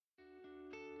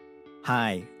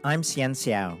Hi, I'm Xian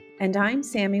Xiao. And I'm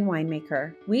Sammy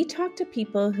Winemaker. We talk to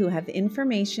people who have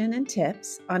information and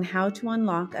tips on how to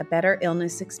unlock a better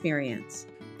illness experience.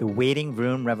 The waiting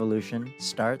room revolution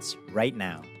starts right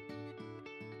now.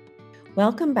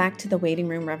 Welcome back to the Waiting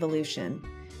Room Revolution.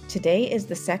 Today is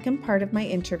the second part of my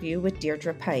interview with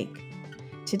Deirdre Pike.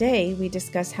 Today, we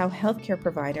discuss how healthcare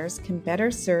providers can better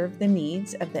serve the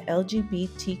needs of the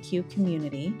LGBTQ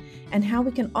community and how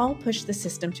we can all push the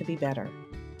system to be better.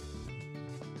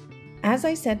 As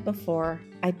I said before,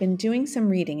 I'd been doing some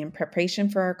reading in preparation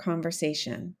for our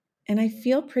conversation, and I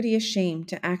feel pretty ashamed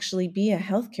to actually be a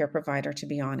healthcare provider, to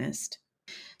be honest.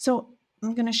 So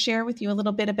I'm going to share with you a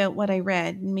little bit about what I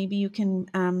read, and maybe you can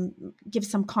give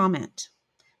some comment.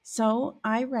 So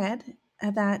I read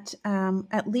that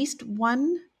at least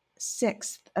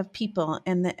 1/6 of people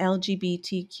in the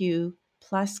LGBTQ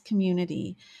plus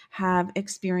community have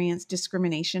experienced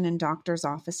discrimination in doctors'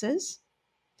 offices,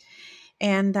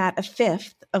 and that a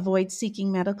fifth avoid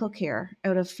seeking medical care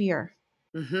out of fear.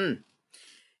 Mm-hmm.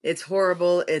 It's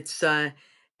horrible.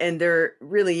 And there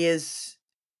really is,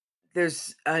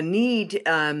 there's a need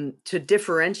to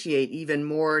differentiate even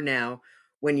more now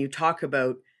when you talk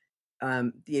about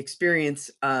the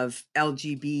experience of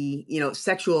LGB,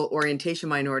 sexual orientation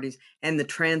minorities and the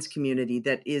trans community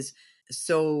that is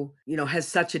so, has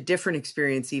such a different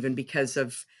experience even because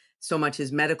of so much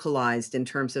is medicalized in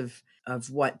terms of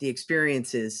what the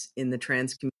experience is in the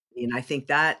trans community. And I think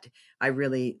that I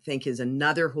really think is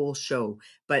another whole show.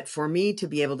 But for me to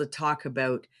be able to talk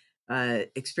about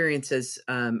experience as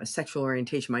a sexual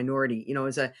orientation minority,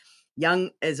 as a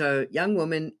young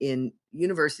woman in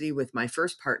university with my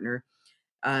first partner,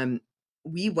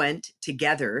 we went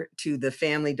together to the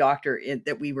family doctor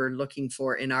that we were looking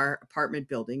for in our apartment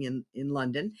building in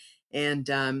London, and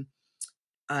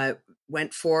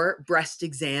went for breast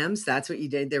exams. That's what you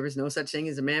did. There was no such thing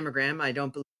as a mammogram, I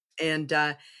don't believe.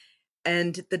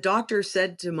 And the doctor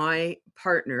said to my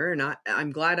partner, and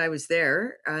I'm glad I was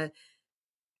there,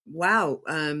 wow,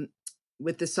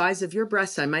 with the size of your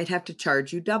breasts, I might have to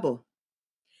charge you double.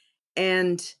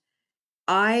 And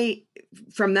I,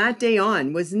 from that day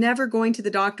on, was never going to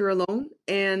the doctor alone,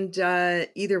 and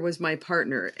either was my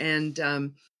partner. And,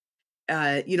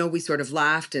 we sort of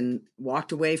laughed and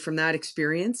walked away from that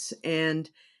experience. And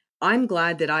I'm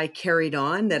glad that I carried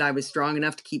on, that I was strong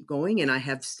enough to keep going, and I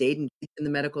have stayed in the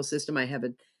medical system. I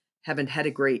haven't had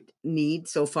a great need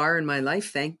so far in my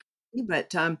life, thank you.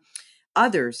 But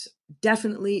others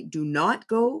definitely do not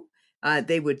go.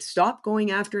 They would stop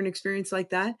going after an experience like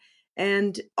that.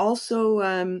 And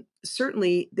also,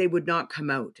 certainly they would not come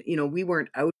out. We weren't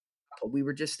out. We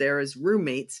were just there as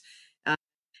roommates.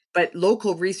 But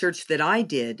local research that I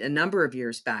did a number of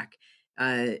years back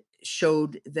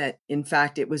showed that, in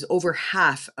fact, it was over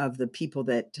half of the people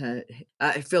that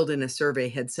filled in a survey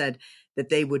had said that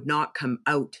they would not come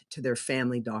out to their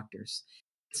family doctors.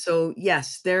 So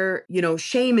yes,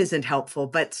 shame isn't helpful,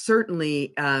 but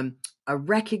certainly a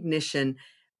recognition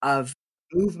of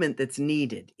movement that's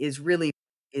needed is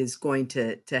going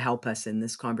to help us in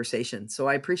this conversation. So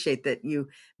I appreciate that you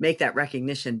make that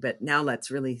recognition, but now let's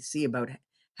really see about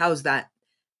how's that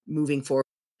moving forward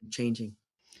and changing.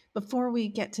 Before we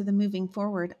get to the moving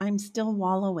forward, I'm still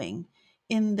wallowing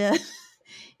in the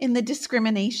in the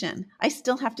discrimination. I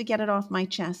still have to get it off my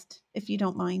chest, if you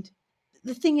don't mind.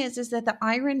 The thing is that the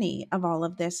irony of all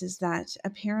of this is that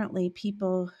apparently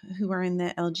people who are in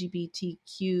the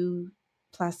LGBTQ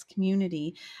plus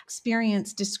community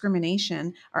experience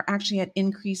discrimination are actually at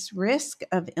increased risk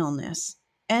of illness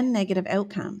and negative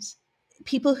outcomes.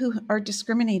 People who are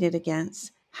discriminated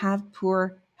against have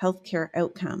poor healthcare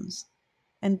outcomes.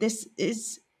 And this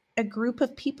is a group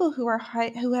of people who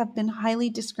have been highly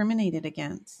discriminated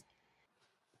against.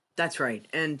 That's right.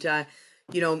 And,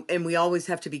 and we always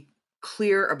have to be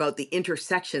clear about the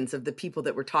intersections of the people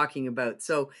that we're talking about.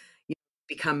 So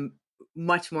become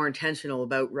much more intentional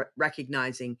about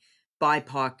recognizing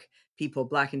BIPOC people,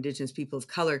 Black, Indigenous people of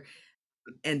color,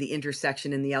 and the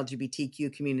intersection in the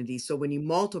LGBTQ community. So when you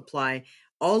multiply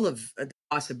all of the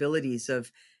possibilities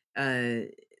of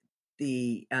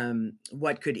the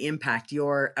what could impact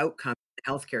your outcome in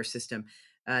the healthcare system,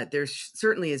 there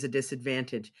certainly is a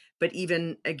disadvantage. But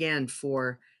even again,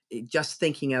 for just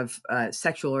thinking of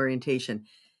sexual orientation,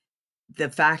 the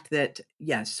fact that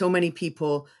so many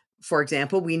people, for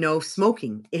example, we know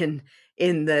smoking in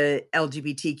the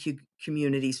LGBTQ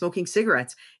community, smoking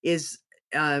cigarettes is,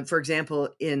 for example,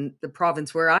 in the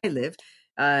province where I live,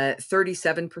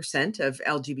 37% of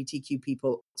LGBTQ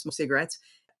people smoke cigarettes.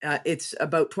 It's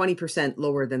about 20%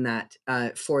 lower than that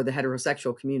for the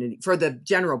heterosexual community, for the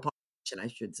general population, I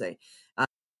should say.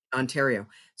 Ontario.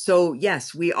 So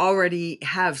yes, we already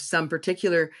have some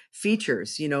particular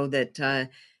features,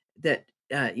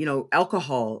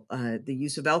 alcohol, the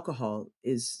use of alcohol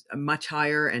is much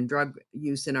higher, and drug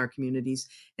use in our communities,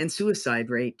 and suicide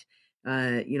rate,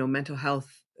 mental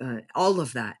health, all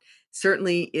of that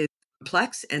certainly is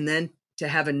complex. And then to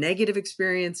have a negative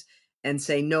experience and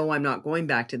say, no, I'm not going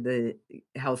back to the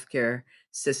healthcare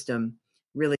system,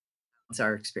 really is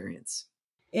our experience.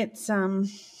 It's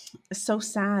so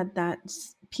sad that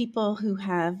people who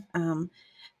have,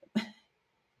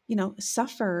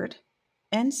 suffered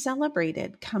and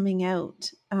celebrated coming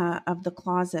out of the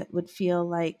closet would feel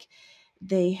like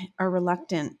they are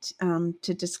reluctant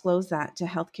to disclose that to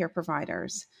healthcare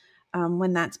providers,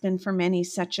 when that's been for many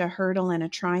such a hurdle and a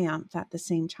triumph at the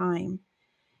same time.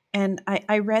 And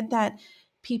I read that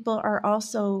people are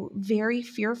also very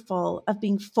fearful of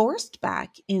being forced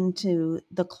back into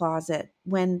the closet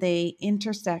when they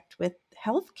intersect with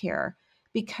healthcare,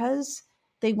 because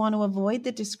they want to avoid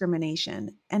the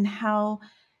discrimination, and how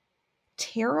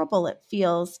terrible it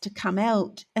feels to come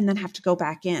out and then have to go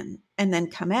back in, and then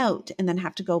come out and then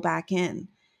have to go back in,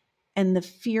 and the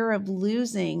fear of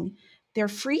losing their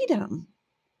freedom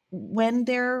when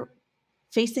they're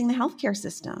facing the healthcare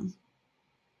system.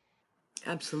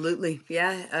 Absolutely.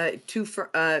 Yeah. Two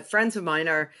friends of mine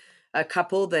are a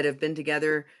couple that have been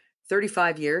together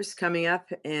 35 years coming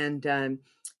up, and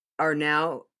are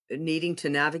now needing to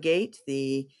navigate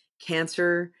the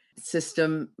cancer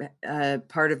system,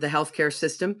 part of the healthcare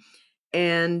system,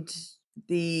 and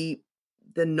the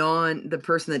the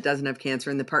person that doesn't have cancer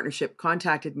in the partnership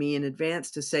contacted me in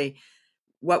advance to say,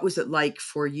 what was it like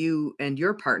for you and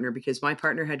your partner? Because my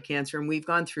partner had cancer and we've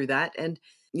gone through that. And,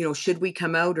 should we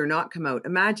come out or not come out?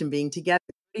 Imagine being together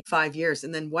 35 years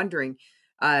and then wondering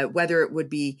whether it would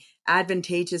be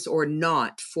advantageous or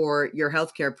not for your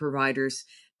healthcare providers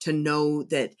to know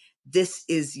that this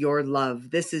is your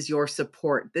love, this is your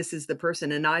support, this is the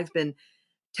person. And I've been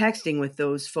texting with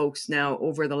those folks now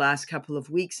over the last couple of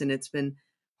weeks, and it's been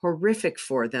horrific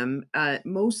for them,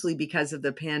 mostly because of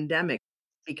the pandemic,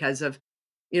 because of,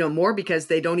 more because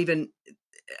they don't even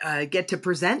get to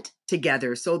present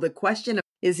together. So the question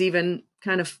is even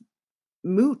kind of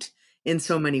moot in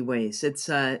so many ways. It's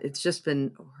just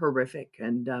been horrific.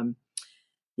 And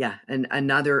and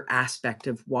another aspect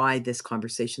of why this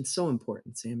conversation is so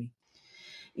important, Sammy.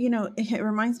 It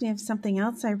reminds me of something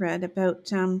else I read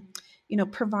about,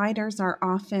 providers are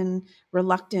often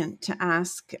reluctant to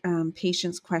ask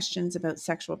patients questions about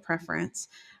sexual preference,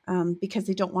 because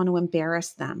they don't want to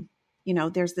embarrass them.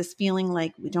 There's this feeling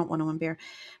like we don't want to embarrass,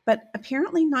 but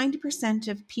apparently 90%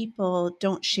 of people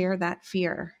don't share that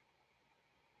fear,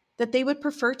 that they would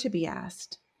prefer to be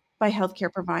asked by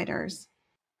healthcare providers.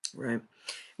 Right.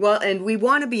 Well, and we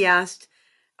want to be asked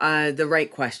the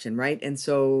right question, right? And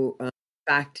so, in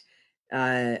fact,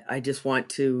 I just want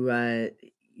to,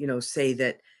 say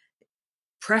that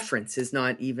preference is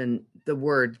not even the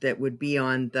word that would be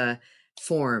on the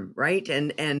form, right?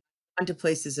 And go to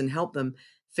places and help them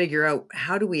figure out,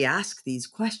 how do we ask these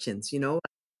questions?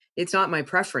 It's not my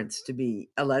preference to be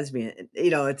a lesbian.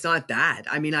 It's not that.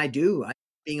 I mean, I do.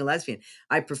 Being a lesbian,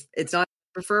 it's not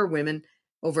prefer women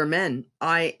over men.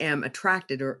 I am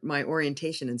attracted, or my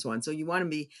orientation, and so on. So you want to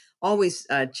be always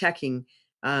checking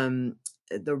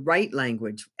the right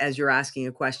language as you're asking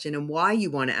a question, and why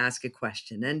you want to ask a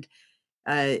question. And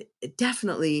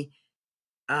definitely,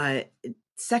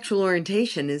 sexual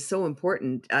orientation is so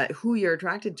important. Who you're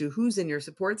attracted to, who's in your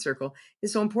support circle,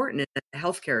 is so important in a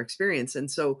healthcare experience. And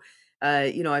so,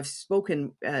 I've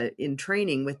spoken in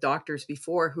training with doctors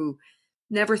before who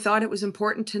never thought it was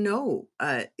important to know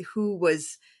who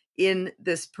was in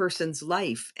this person's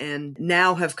life, and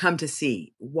now have come to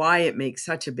see why it makes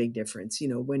such a big difference.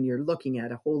 When you're looking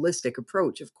at a holistic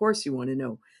approach, of course you want to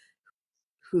know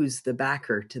who's the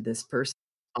backer to this person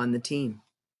on the team.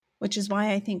 Which is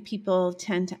why I think people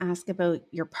tend to ask about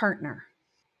your partner,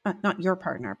 not your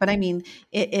partner, but I mean,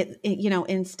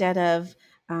 instead of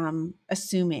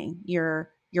assuming your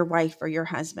wife or your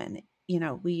husband,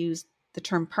 we use the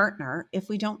term partner if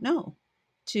we don't know,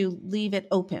 to leave it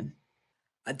open.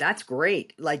 That's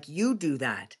great. Like, you do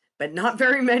that, but not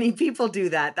very many people do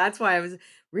that. That's why I was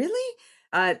really,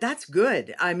 that's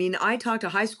good. I mean, I talk to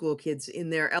high school kids in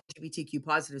their LGBTQ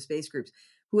positive space groups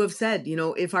who have said,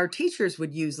 if our teachers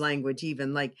would use language,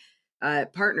 even like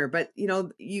partner, but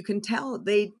you can tell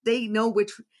they know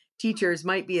which teachers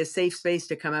might be a safe space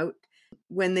to come out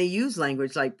when they use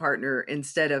language like partner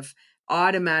instead of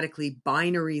automatically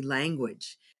binary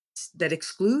language that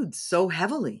excludes so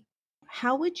heavily.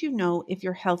 How would you know if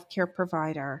your healthcare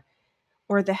provider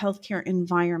or the healthcare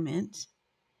environment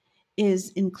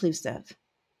is inclusive?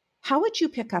 How would you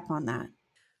pick up on that?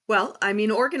 Well, I mean,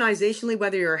 organizationally,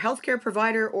 whether you're a healthcare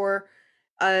provider or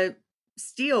a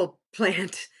steel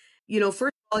plant, first of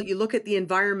all, you look at the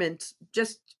environment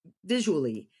just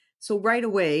visually. So right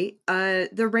away,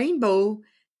 the rainbow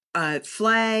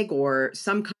flag or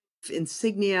some kind of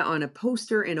insignia on a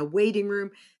poster in a waiting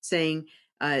room saying,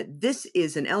 this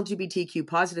is an LGBTQ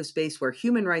positive space where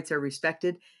human rights are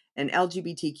respected and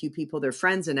LGBTQ people, their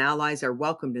friends and allies are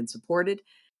welcomed and supported.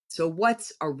 So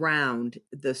what's around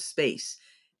the space?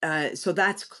 So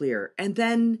that's clear. And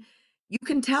then you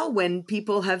can tell when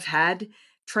people have had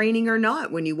training or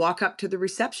not when you walk up to the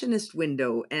receptionist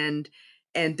window and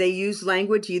they use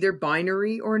language either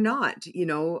binary or not.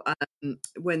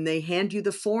 When they hand you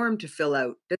the form to fill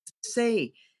out,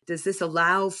 does this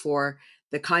allow for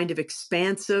the kind of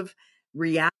expansive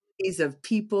realities of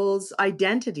people's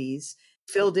identities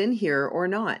filled in here or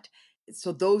not?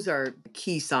 So those are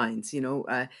key signs.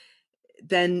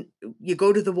 Then you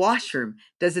go to the washroom.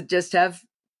 Does it just have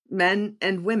men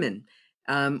and women?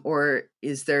 Or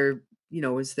is there,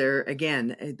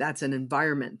 again, that's an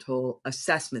environmental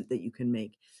assessment that you can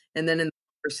make. And then in the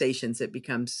conversations, it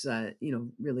becomes,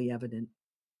 really evident.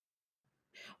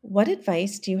 What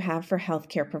advice do you have for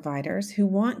healthcare providers who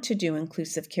want to do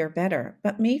inclusive care better,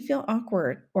 but may feel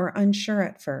awkward or unsure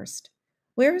at first?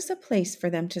 Where is a place for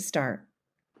them to start?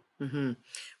 Hmm.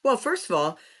 Well, first of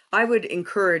all, I would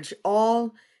encourage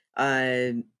all,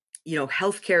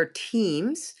 healthcare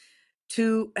teams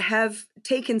to have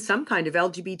taken some kind of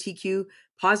LGBTQ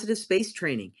positive space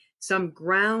training, some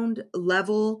ground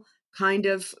level kind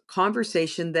of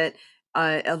conversation that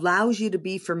allows you to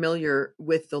be familiar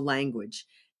with the language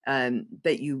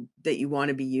that you want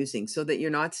to be using, so that you're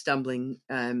not stumbling,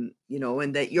 and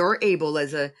that you're able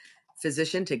as a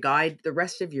physician to guide the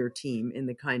rest of your team in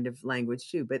the kind of language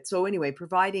too. But so anyway,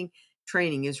 providing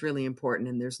training is really important,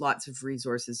 and there's lots of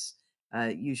resources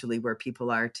usually where people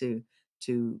are to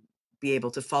be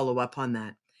able to follow up on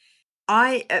that.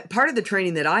 I part of the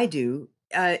training that I do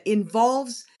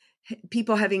involves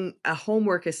people having a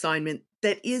homework assignment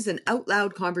that is an out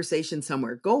loud conversation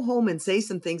somewhere. Go home and say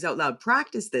some things out loud.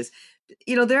 Practice this.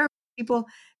 There are people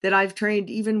that I've trained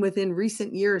even within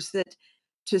recent years that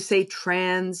to say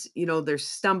trans, they're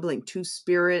stumbling,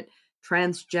 two-spirit,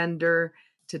 transgender,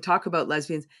 to talk about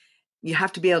lesbians. You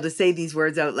have to be able to say these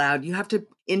words out loud. You have to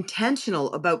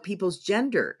intentional about people's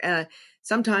gender.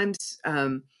 Sometimes,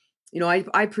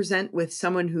 I present with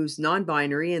someone who's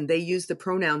non-binary and they use the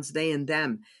pronouns they and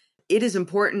them. It is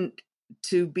important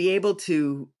to be able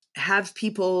to have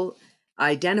people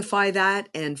identify that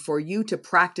and for you to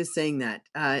practice saying that,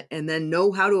 and then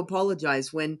know how to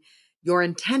apologize when your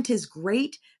intent is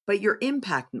great, but your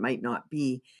impact might not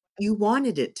be you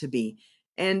wanted it to be.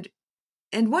 And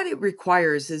what it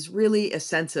requires is really a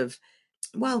sense of,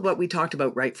 well, what we talked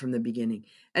about right from the beginning,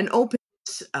 an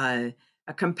openness,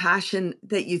 a compassion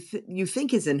that you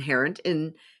think is inherent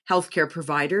in healthcare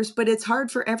providers, but it's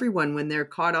hard for everyone when they're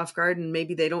caught off guard and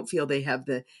maybe they don't feel they have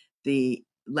the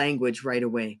language right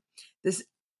away. This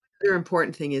other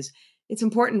important thing is it's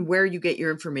important where you get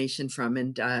your information from.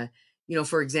 And,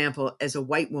 for example, as a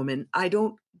white woman, I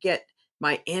don't get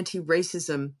my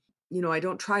anti-racism, I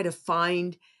don't try to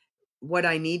find what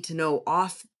I need to know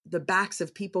off the backs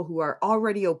of people who are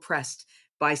already oppressed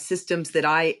by systems that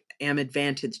I am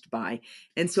advantaged by.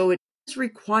 And so it does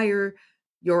require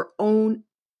your own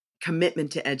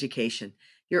commitment to education,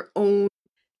 your own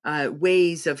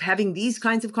ways of having these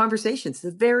kinds of conversations,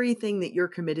 the very thing that you're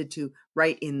committed to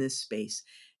right in this space.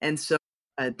 And so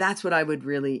that's what I would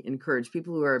really encourage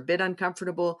people who are a bit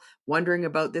uncomfortable, wondering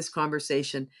about this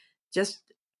conversation, just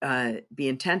be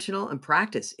intentional and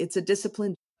practice. It's a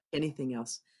discipline, like anything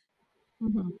else.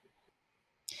 Mhm.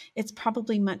 It's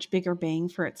probably much bigger bang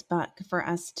for its buck for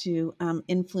us to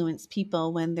influence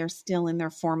people when they're still in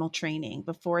their formal training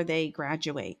before they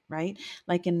graduate, right?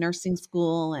 Like in nursing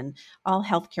school and all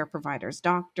healthcare providers,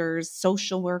 doctors,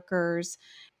 social workers.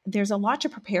 There's a lot to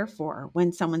prepare for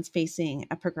when someone's facing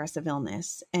a progressive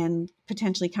illness and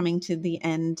potentially coming to the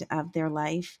end of their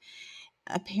life.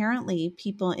 Apparently,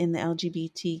 people in the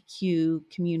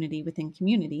LGBTQ community within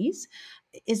communities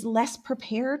is less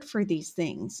prepared for these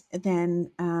things than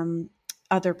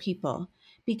other people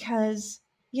because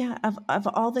yeah of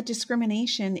all the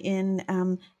discrimination in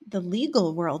the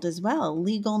legal world as well,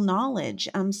 legal knowledge.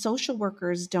 Social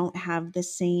workers don't have the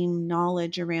same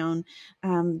knowledge around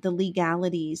the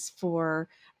legalities for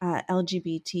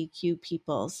LGBTQ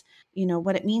peoples,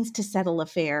 what it means to settle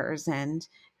affairs and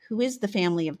who is the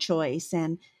family of choice,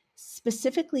 and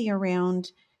specifically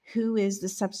around who is the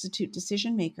substitute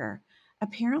decision maker.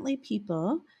 Apparently,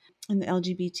 people in the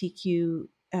LGBTQ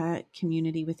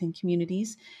community within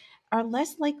communities are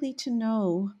less likely to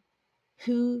know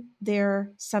who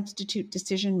their substitute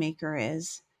decision maker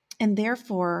is, and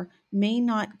therefore may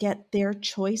not get their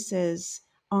choices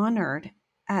honored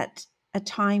at a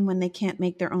time when they can't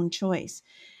make their own choice.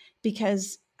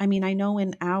 Because, I mean, I know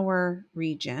in our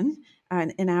region,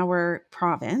 in our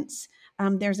province,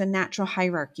 there's a natural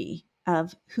hierarchy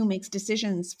of who makes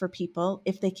decisions for people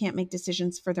if they can't make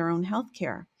decisions for their own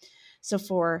healthcare. So,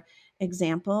 for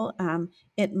example,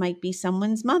 it might be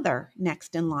someone's mother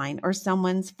next in line or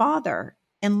someone's father,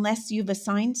 unless you've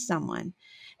assigned someone.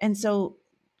 And so,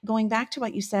 going back to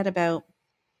what you said about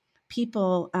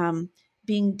people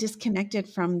being disconnected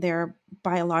from their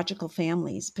biological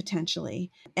families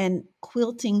potentially and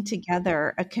quilting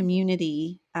together a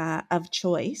community of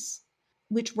choice,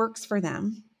 which works for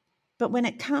them. But when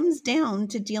it comes down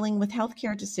to dealing with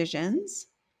healthcare decisions,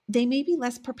 they may be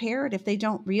less prepared if they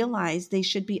don't realize they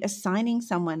should be assigning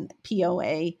someone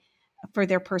POA for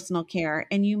their personal care.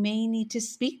 And you may need to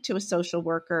speak to a social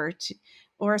worker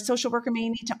or a social worker may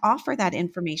need to offer that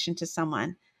information to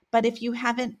someone. But if you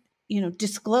haven't,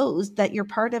 disclosed that you're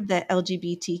part of the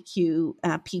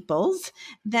LGBTQ peoples,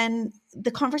 then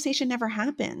the conversation never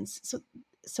happens.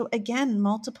 So again,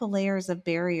 multiple layers of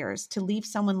barriers to leave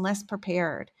someone less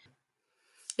prepared.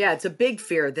 Yeah, it's a big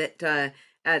fear that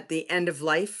at the end of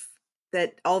life,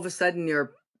 that all of a sudden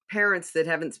your parents that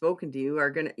haven't spoken to you are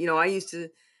going to, I used to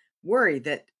worry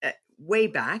that way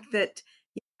back that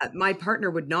my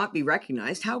partner would not be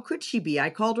recognized. How could she be? I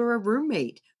called her a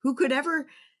roommate. Who could ever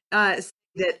say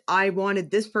that I wanted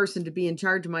this person to be in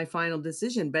charge of my final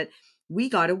decision? But we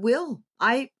got a will.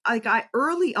 I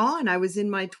early on, I was in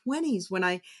my 20s when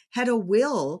I had a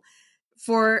will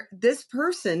for this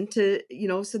person to,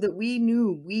 so that we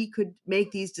knew we could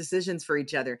make these decisions for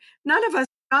each other.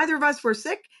 Neither of us were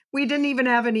sick. We didn't even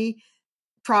have any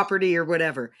property or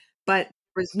whatever, but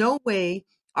there was no way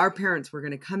our parents were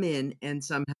going to come in and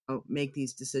somehow make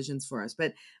these decisions for us.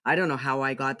 But I don't know how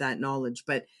I got that knowledge,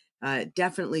 but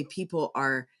definitely people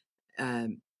are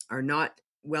not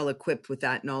well equipped with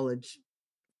that knowledge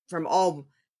from all,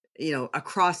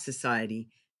 across society.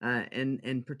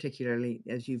 And particularly,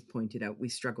 as you've pointed out, we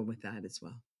struggle with that as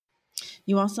well.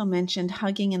 You also mentioned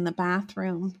hugging in the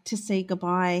bathroom to say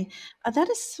goodbye.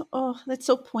 That's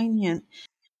so poignant.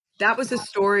 That was a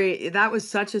story. That was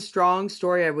such a strong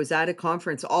story. I was at a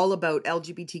conference all about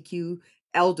LGBTQ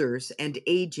elders and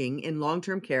aging in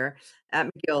long-term care at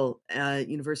McGill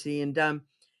University, and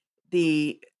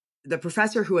the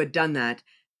professor who had done that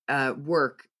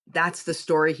work. That's the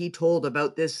story he told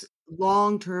about this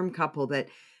long-term couple that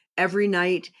every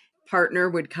night partner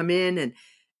would come in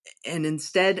and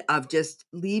instead of just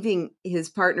leaving his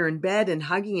partner in bed and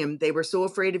hugging him, they were so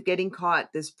afraid of getting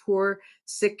caught. This poor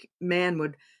sick man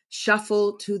would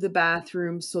shuffle to the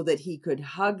bathroom so that he could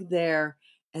hug there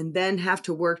and then have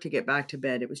to work to get back to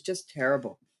bed. It was just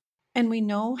terrible. And we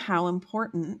know how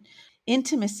important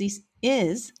intimacy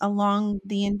is along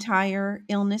the entire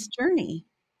illness journey.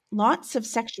 Lots of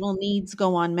sexual needs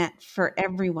go unmet for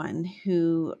everyone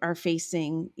who are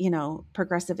facing,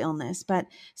 progressive illness, but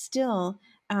still,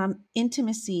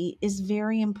 intimacy is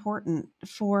very important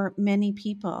for many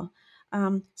people.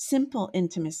 Simple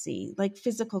intimacy, like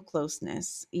physical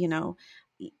closeness,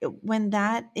 when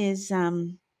that is,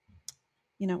 when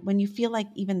you feel like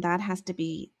even that has to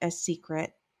be a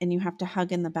secret and you have to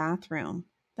hug in the bathroom,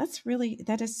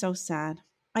 that is so sad.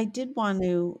 I did want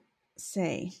to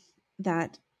say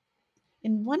that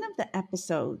in one of the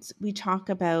episodes, we talk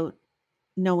about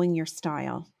knowing your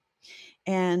style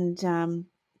and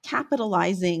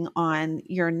capitalizing on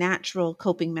your natural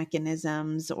coping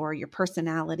mechanisms or your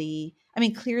personality. I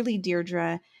mean, clearly,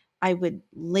 Deirdre, I would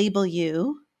label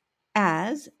you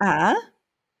as a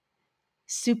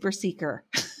super seeker.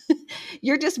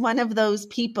 You're just one of those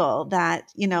people that,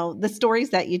 the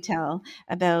stories that you tell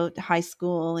about high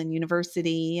school and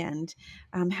university and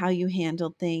how you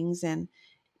handled things. And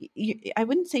I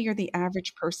wouldn't say you're the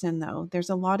average person, though.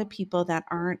 There's a lot of people that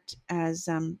aren't as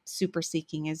super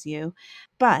seeking as you.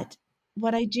 But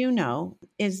what I do know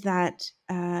is that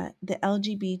the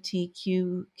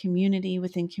LGBTQ community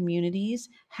within communities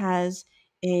has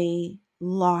a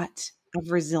lot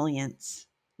of resilience,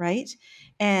 right?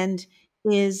 And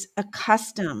is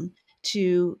accustomed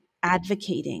to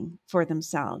advocating for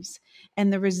themselves.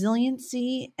 And the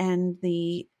resiliency and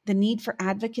the need for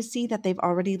advocacy that they've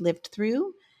already lived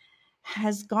through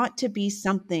has got to be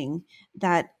something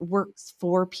that works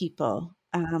for people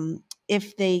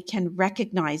if they can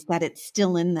recognize that it's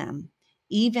still in them,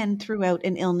 even throughout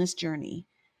an illness journey,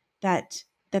 that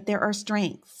there are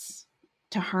strengths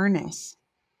to harness.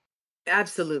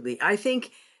 Absolutely. I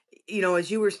think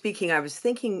as you were speaking, I was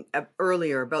thinking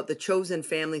earlier about the chosen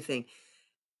family thing.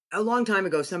 A long time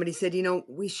ago, somebody said,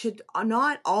 we should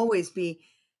not always be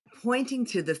pointing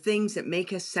to the things that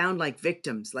make us sound like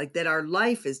victims, like that our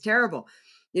life is terrible.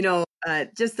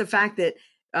 Just the fact that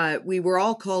we were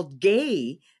all called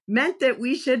gay meant that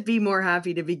we should be more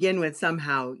happy to begin with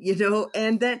somehow,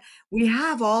 and that we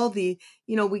have all the,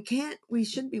 we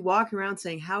shouldn't be walking around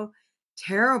saying how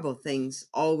terrible things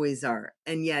always are.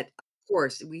 And yet, of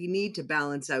course, we need to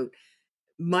balance out.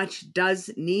 Much does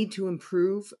need to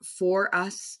improve for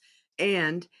us.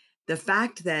 And the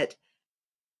fact that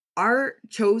our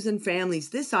chosen families,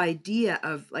 this idea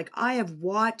of like, I have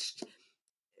watched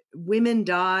women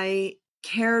die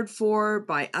cared for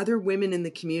by other women in the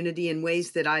community in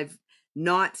ways that I've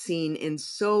not seen in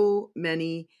so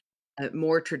many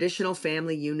more traditional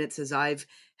family units as I've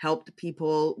helped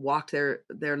people walk their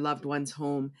loved ones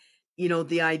home.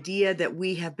 The idea that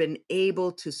we have been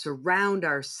able to surround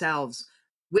ourselves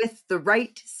with the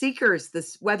right seekers,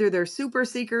 whether they're super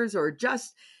seekers or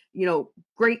just,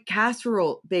 great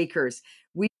casserole bakers.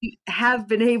 We have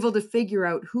been able to figure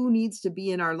out who needs to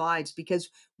be in our lives because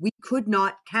we could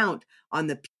not count on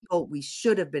the people we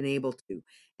should have been able to.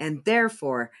 And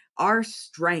therefore, our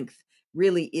strength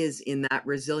really is in that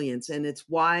resilience. And it's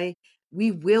why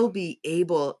we will be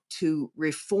able to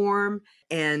reform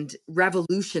and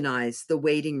revolutionize the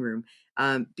waiting room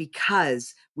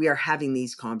because we are having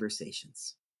these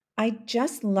conversations. I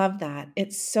just love that.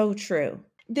 It's so true.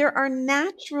 There are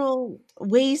natural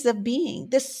ways of being,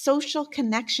 the social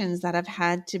connections that have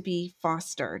had to be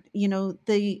fostered,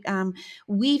 the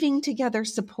weaving together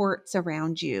supports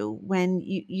around you when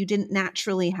you didn't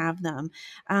naturally have them,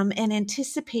 and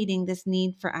anticipating this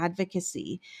need for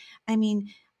advocacy.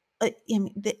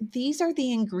 These are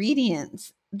the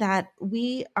ingredients that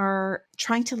we are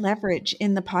trying to leverage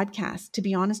in the podcast, to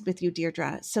be honest with you,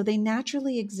 Deirdre. So they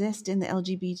naturally exist in the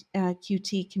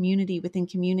LGBTQT community within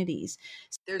communities.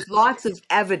 There's lots of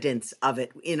evidence of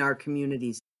it in our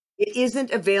communities. It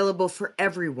isn't available for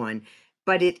everyone,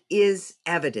 but it is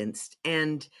evidenced.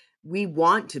 And we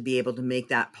want to be able to make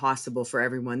that possible for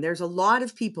everyone. There's a lot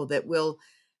of people that will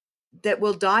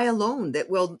die alone, that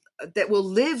will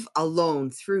live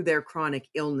alone through their chronic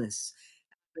illness.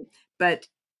 But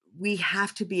we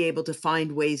have to be able to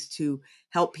find ways to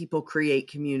help people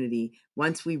create community.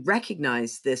 Once we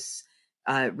recognize this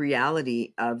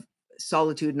reality of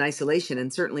solitude and isolation,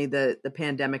 and certainly the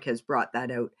pandemic has brought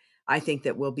that out, I think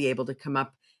that we'll be able to come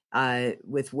up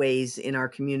with ways in our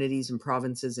communities and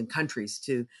provinces and countries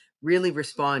to really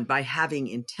respond by having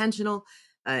intentional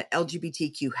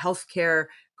LGBTQ healthcare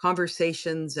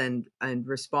conversations and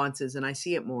responses. And I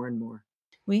see it more and more.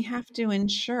 We have to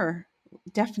ensure,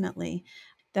 definitely,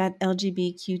 that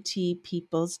LGBTQT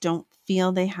peoples don't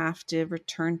feel they have to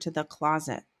return to the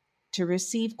closet to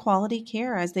receive quality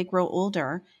care as they grow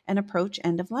older and approach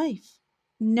end of life.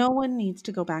 No one needs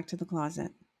to go back to the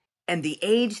closet. And the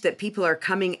age that people are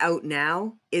coming out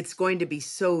now, it's going to be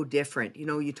so different.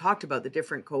 You talked about the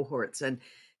different cohorts, and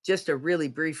just a really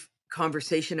brief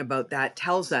conversation about that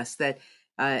tells us that,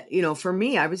 for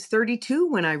me, I was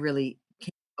 32 when I really came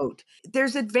out.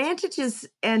 There's advantages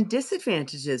and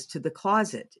disadvantages to the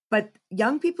closet, but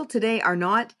young people today are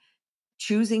not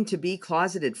choosing to be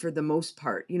closeted for the most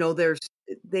part.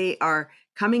 They are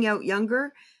coming out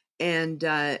younger and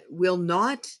will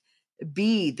not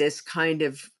be this kind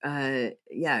of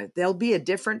there'll be a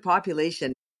different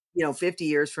population 50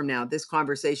 years from now. This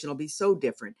conversation will be so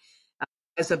different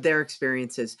because of their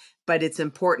experiences, but it's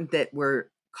important that we're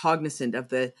cognizant of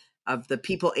the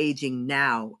people aging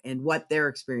now and what their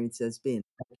experience has been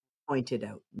pointed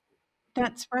out.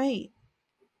 That's right.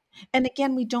 And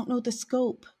again, we don't know the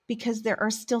scope because there are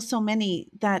still so many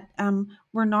that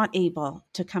were not able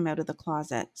to come out of the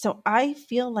closet. So I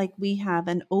feel like we have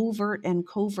an overt and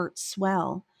covert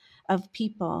swell of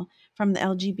people from the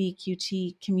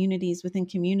LGBTQT communities within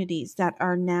communities that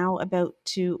are now about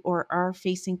to or are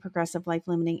facing progressive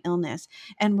life-limiting illness,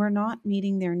 and we're not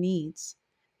meeting their needs.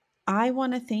 I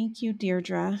want to thank you,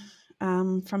 Deirdre,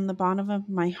 from the bottom of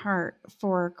my heart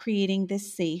for creating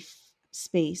this safe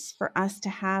space for us to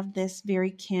have this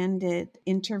very candid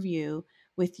interview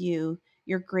with you.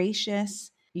 You're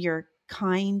gracious, you're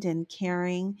kind and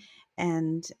caring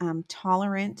and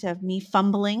tolerant of me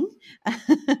fumbling.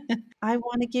 I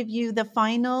want to give you the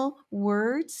final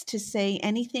words to say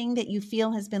anything that you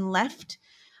feel has been left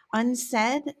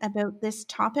unsaid about this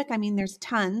topic. I mean, there's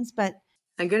tons, but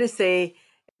I'm going to say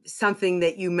something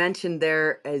that you mentioned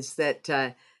there is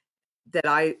that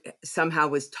I somehow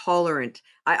was tolerant.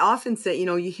 I often say,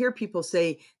 you hear people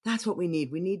say, that's what we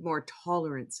need. We need more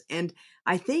tolerance. And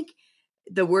I think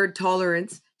the word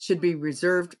tolerance should be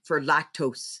reserved for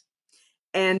lactose.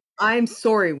 And I'm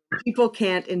sorry, when people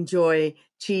can't enjoy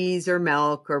cheese or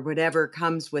milk or whatever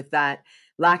comes with that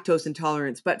lactose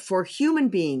intolerance. But for human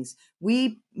beings,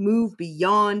 we move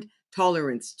beyond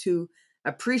tolerance to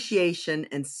appreciation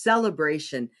and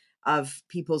celebration of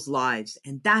people's lives.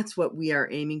 And that's what we are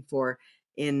aiming for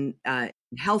in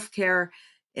healthcare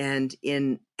and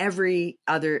in every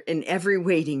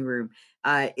waiting room,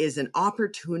 is an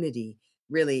opportunity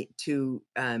really to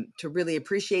really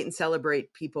appreciate and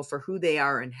celebrate people for who they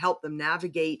are and help them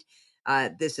navigate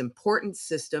this important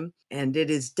system. And it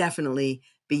is definitely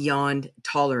beyond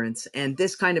tolerance. And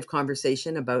this kind of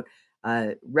conversation about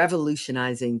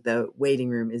revolutionizing the waiting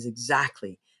room is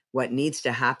exactly what needs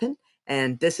to happen.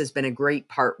 And this has been a great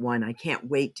part one. I can't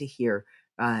wait to hear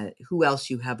who else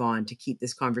you have on to keep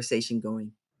this conversation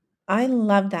going. I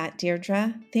love that,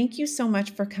 Deirdre. Thank you so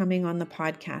much for coming on the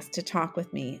podcast to talk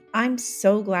with me. I'm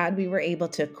so glad we were able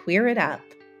to queer it up.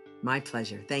 My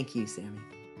pleasure. Thank you, Sammy.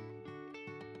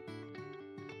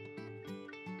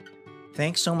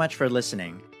 Thanks so much for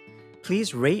listening.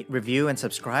 Please rate, review, and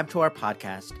subscribe to our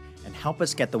podcast and help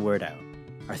us get the word out.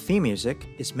 Our theme music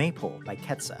is Maypole by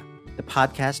Ketsa. The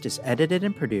podcast is edited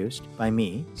and produced by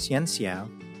me, Xian Xiao,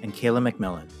 and Kayla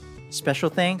McMillan. Special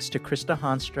thanks to Krista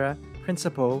Honstra,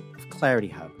 Principal of Clarity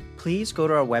Hub. Please go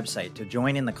to our website to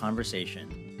join in the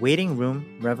conversation,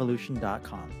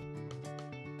 waitingroomrevolution.com.